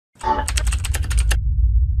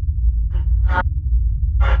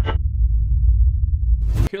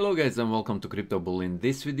Hello guys and welcome to Crypto Bull. In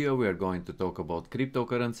this video we are going to talk about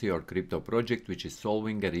cryptocurrency or crypto project which is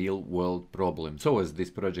solving a real world problem. So as this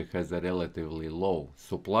project has a relatively low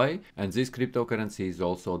supply and this cryptocurrency is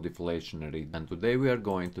also deflationary, and today we are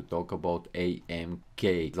going to talk about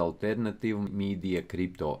AMK, alternative media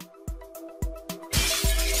crypto.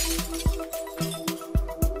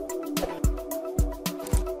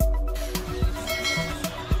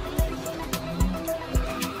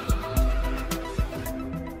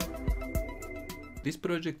 This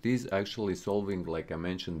project is actually solving, like I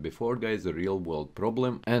mentioned before guys, a real world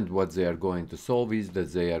problem, and what they are going to solve is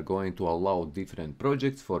that they are going to allow different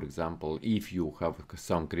projects. For example, if you have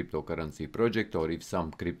some cryptocurrency project, or if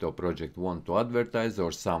some crypto project want to advertise,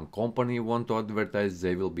 or some company want to advertise,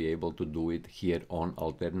 they will be able to do it here on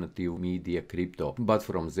alternative media crypto. But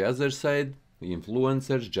from the other side,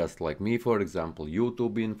 influencers just like me, for example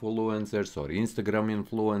YouTube influencers or Instagram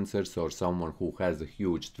influencers or someone who has a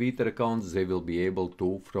huge Twitter account, they will be able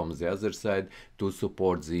to, from the other side, to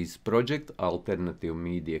support this project alternative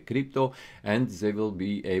media crypto, and they will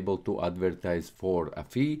be able to advertise for a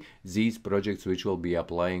fee these projects which will be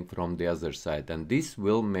applying from the other side. And this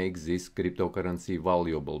will make this cryptocurrency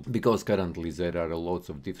valuable, because currently there are lots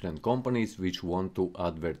of different companies which want to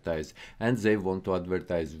advertise, and they want to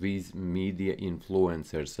advertise with media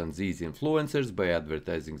influencers, and these influencers, by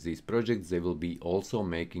advertising these projects, they will be also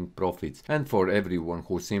making profits. And for everyone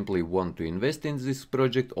who simply want to invest in this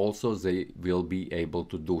project, also they will be able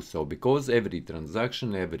to do so, because every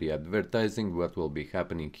transaction, every advertising, what will be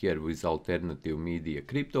happening here with alternative media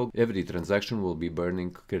crypto, every transaction will be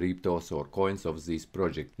burning cryptos or coins of this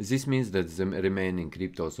project. This means that the remaining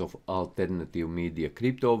cryptos of alternative media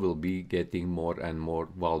crypto will be getting more and more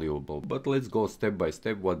valuable. But let's go step by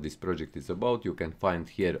step what this project is about. You can find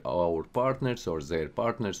here our partners or their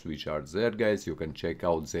partners, which are there guys. You can check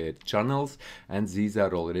out their channels, and these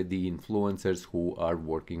are already influencers who are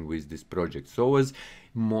working with this project. So as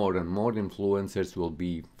more and more influencers will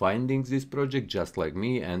be finding this project just like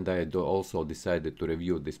me, and I also decided to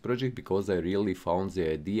review this project because I really found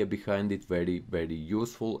the idea behind it very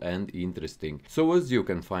useful and interesting. So as you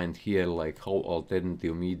can find here, like how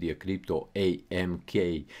alternative media crypto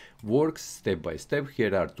AMK works step by step.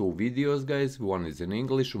 Here are two videos guys, one is in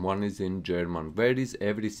English, one is in German, where is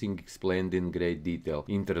everything explained in great detail.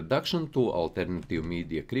 Introduction to alternative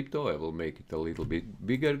media crypto. I will make it a little bit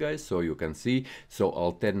bigger guys so you can see. So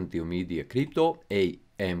alternative media crypto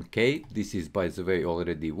AMK, this is by the way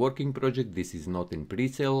already working project. This is not in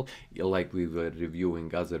pre-sale like we were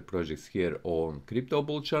reviewing other projects here on Crypto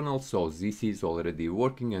Bull channel. So this is already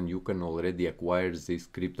working and you can already acquire this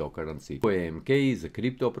cryptocurrency. AMK is a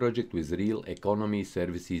crypto project with real economy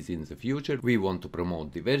services in the future. We want to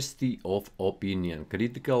promote diversity of opinion,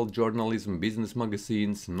 critical journalism, business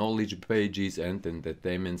magazines, knowledge pages, and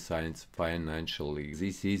entertainment science financially.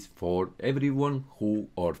 This is for everyone who,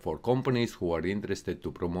 or for companies who are interested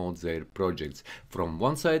to promote their projects from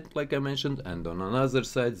one side, like I mentioned, and on another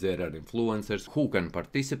side there are influencers who can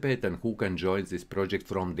participate and who can join this project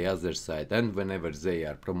from the other side. And whenever they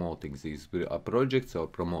are promoting these projects or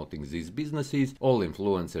promoting these businesses, all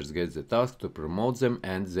influencers get the task to promote them,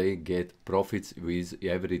 and they get profits with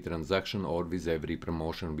every transaction or with every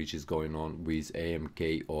promotion which is going on with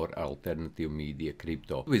AMK or alternative media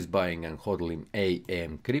crypto. With buying and hodling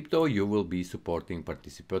AM crypto, you will be supporting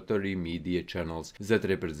participatory media channels that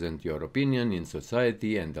represent your opinion in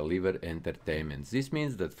society and deliver entertainment. This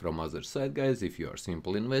means that from other side guys, if you are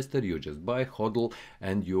simple investor, you just buy, hodl,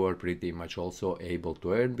 and you are pretty much also able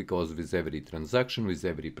to earn, because with every transaction, with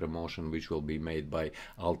every promotion which will be made by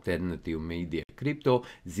alternative media crypto,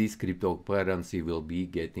 this cryptocurrency will be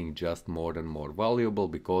getting just more and more valuable,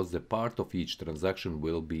 because the part of each transaction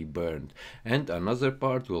will be burned, and another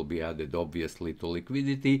part will be added obviously to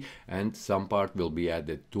liquidity, and some part will be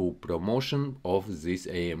added to promotion of this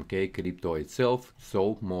AMK crypto itself,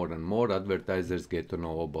 so more and more advertisers get to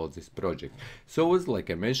know about this project. So as like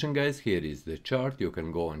I mentioned guys, here is the chart. You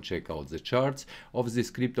can go and check out the charts of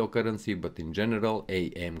this cryptocurrency, but in general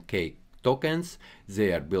AMK tokens,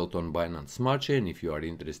 they are built on Binance Smart Chain. If you are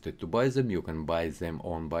interested to buy them, you can buy them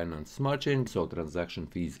on Binance Smart Chain. So transaction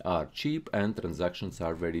fees are cheap and transactions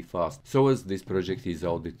are very fast. So as this project is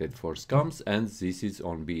audited for scams, and this is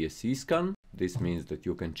on BSC scan. This means that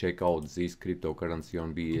you can check out this cryptocurrency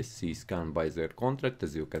on BSC scan by their contract.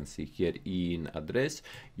 As you can see here in address,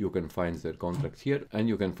 you can find their contract here, and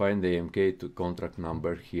you can find the AMK to contract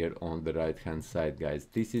number here on the right hand side, guys.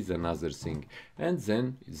 This is another thing. And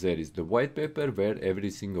then there is the white paper where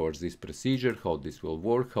everything, or this procedure, how this will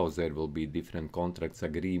work, how there will be different contracts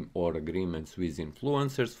agreements with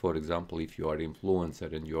influencers. For example, if you are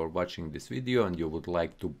influencer and you are watching this video and you would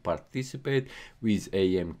like to participate with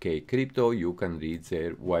AMK crypto, you can read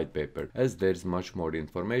their white paper, as there's much more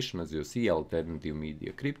information. As you see, alternative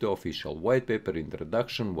media crypto official white paper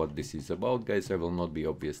introduction, what this is about, guys. I will not be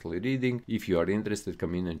obviously reading. If you are interested,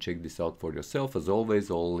 come in and check this out for yourself. As always,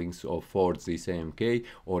 all links for this AMK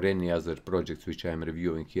or any other projects which I am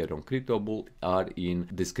reviewing here on CryptoBull are in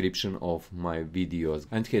description of my videos.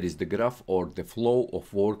 And here is the graph, or the flow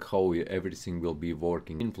of work, how everything will be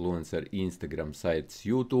working. Influencer, Instagram sites,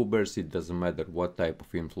 YouTubers, it doesn't matter what type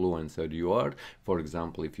of influencer you are. For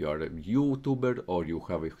example, if you are a YouTuber, or you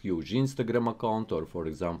have a huge Instagram account, or for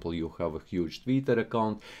example you have a huge Twitter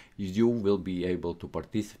account, you will be able to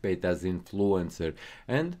participate as influencer.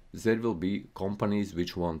 And there will be companies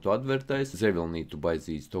which want to advertise. They will need to buy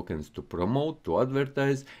these tokens to promote, to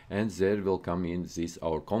advertise, and there will come in this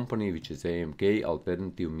our company, which is AMK,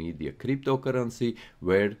 alternative media cryptocurrency,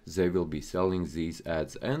 where they will be selling these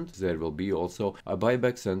ads. And there will be also a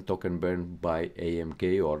buybacks and token burn by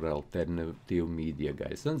AMK or alternative media,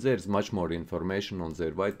 guys. And there's much more information on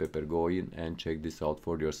their white paper. Go in and check this out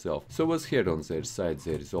for yourself. So as here on their site,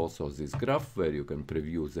 there is also this graph where you can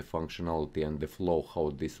preview the functionality and the flow, how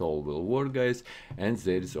this all will work, guys. And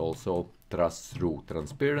there is also trust through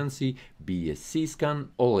transparency, BSC scan.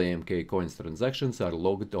 All AMK coins transactions are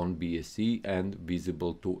logged on BSC and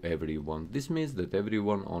visible to everyone. This means that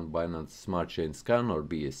everyone on Binance Smart Chain scan or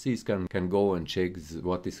BSC scan can go and check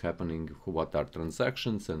what is happening, what are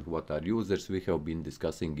transactions and what are users. We have been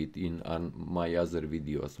discussing it in my other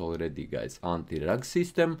videos already, guys. Anti-rug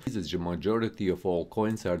system is the majority of all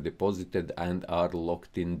coins are deposited and are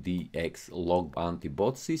locked in DX log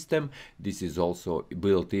anti-bot system. This is also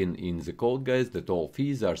built in the code, guys, that all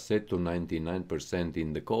fees are set to 99%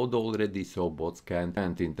 in the code already, so bots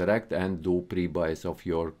can't interact and do pre-buys of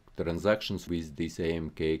your transactions with this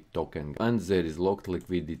AMK token. And there is locked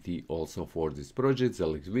liquidity also for this project. The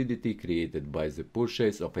liquidity created by the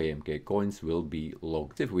purchase of AMK coins will be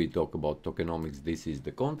locked. If we talk about tokenomics, this is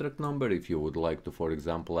the contract number. If you would like to, for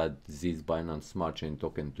example, add this Binance Smart Chain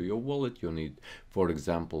token to your wallet, you need, for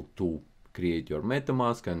example, to create your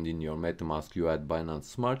MetaMask, and in your MetaMask you add Binance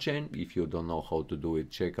Smart Chain. If you don't know how to do it,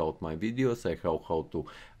 check out my videos. I have how to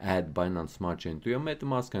add Binance Smart Chain to your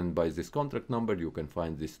MetaMask, and by this contract number you can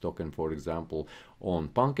find this token, for example, on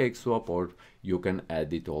PancakeSwap, or you can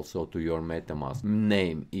add it also to your MetaMask.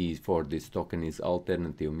 Name is for this token is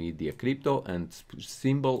alternative media crypto, and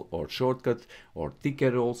symbol or shortcut or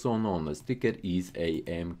ticker, also known as ticker, is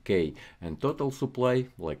AMK. And total supply,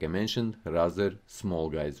 like I mentioned, rather small,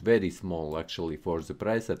 guys, very small actually for the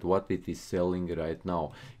price at what it is selling right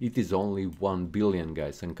now. It is only 1 billion,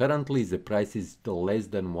 guys, and currently the price is less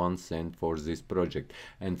than 1 cent for this project.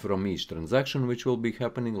 And from each transaction which will be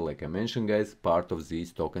happening, like I mentioned, guys, part of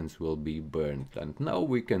these tokens will be burned. And now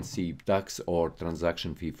we can see tax or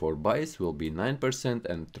transaction fee for buys will be 9%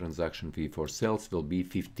 and transaction fee for sales will be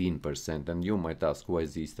 15%. And you might ask why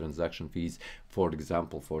these transaction fees, for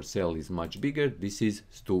example, for sale is much bigger. This is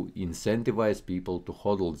to incentivize people to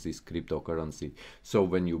hodl this cryptocurrency. So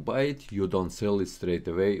when you buy it, you don't sell it straight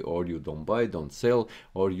away, or you don't buy, don't sell,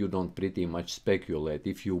 or you don't pretty much speculate.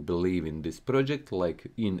 If you believe in this project,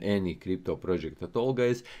 like in any crypto project at all,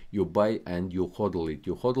 guys, you buy and you hodl it.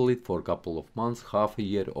 You hodl it for a couple of months, half a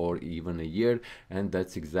year, or even a year, and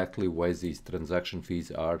that's exactly why these transaction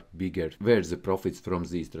fees are bigger. Where the profits from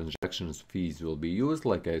these transaction fees will be used,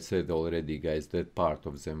 like I said already, guys, that part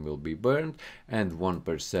of them will be burned, and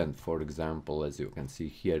 1%, for example, as you can see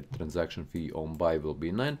here, transaction fee on buy will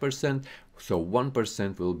be 9%. So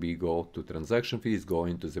 1% will be go to transaction fees, go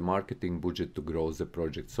into the marketing budget to grow the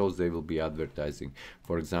project. So they will be advertising,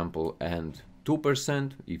 for example, and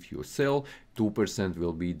 2% if you sell, 2%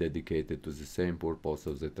 will be dedicated to the same purpose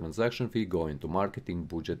of the transaction fee, go into marketing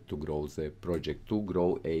budget to grow the project, to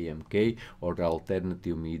grow AMK or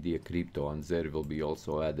alternative media crypto, and there will be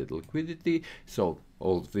also added liquidity. So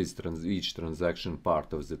all this each transaction,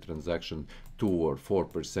 part of the transaction, 2 or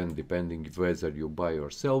 4% depending whether you buy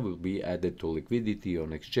or sell, will be added to liquidity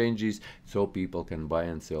on exchanges, so people can buy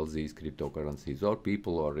and sell these cryptocurrencies, or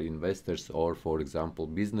people or investors, or for example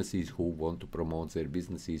businesses who want to promote their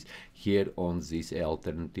businesses here on this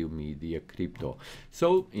alternative media crypto.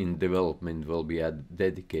 So in development will be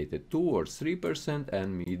dedicated 2 or 3%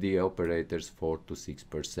 and media operators 4 to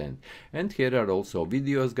 6%. And here are also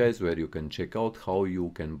videos, guys, where you can check out how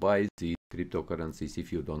you can buy these cryptocurrencies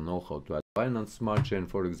if you don't know how to add Binance Smart Chain,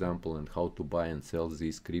 for example, and how to buy and sell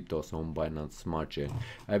these cryptos on Binance Smart Chain.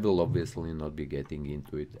 I will obviously not be getting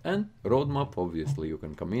into it. And roadmap, obviously you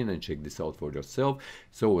can come in and check this out for yourself.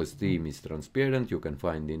 So as team is transparent, you can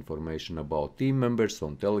find information about team members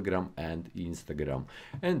on Telegram and Instagram,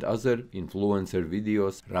 and other influencer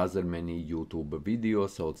videos, rather many YouTube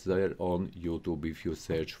videos out there on YouTube if you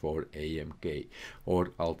search for AMK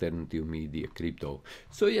or alternative media crypto.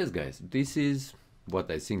 So yes, guys, this is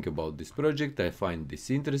what I think about this project. I find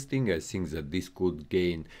this interesting. I think that this could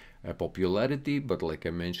gain popularity, but like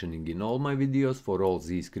I'm mentioning in all my videos, for all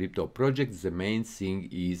these crypto projects, the main thing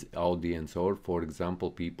is audience, or for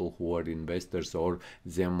example people who are investors, or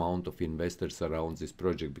the amount of investors around this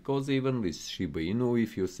project. Because even with Shiba Inu,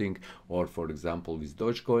 if you think, or for example with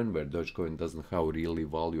Dogecoin, where Dogecoin doesn't have really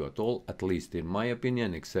value at all, at least in my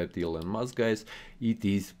opinion, except Elon Musk, guys, it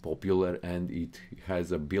is popular and it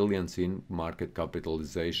has a billions in market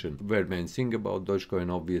capitalization. Where main thing about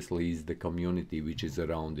Dogecoin obviously is the community which is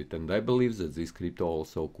around it, and I believe that this crypto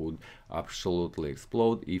also could absolutely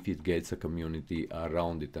explode if it gets a community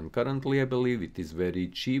around it. And currently I believe it is very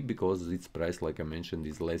cheap because its price, like I mentioned,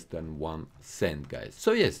 is less than 1 cent, guys.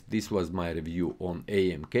 So yes, this was my review on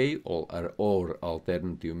AMK or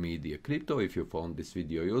alternative media crypto. If you found this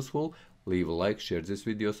video useful, leave a like, share this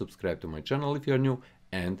video, subscribe to my channel if you're new,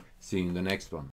 and see you in the next one.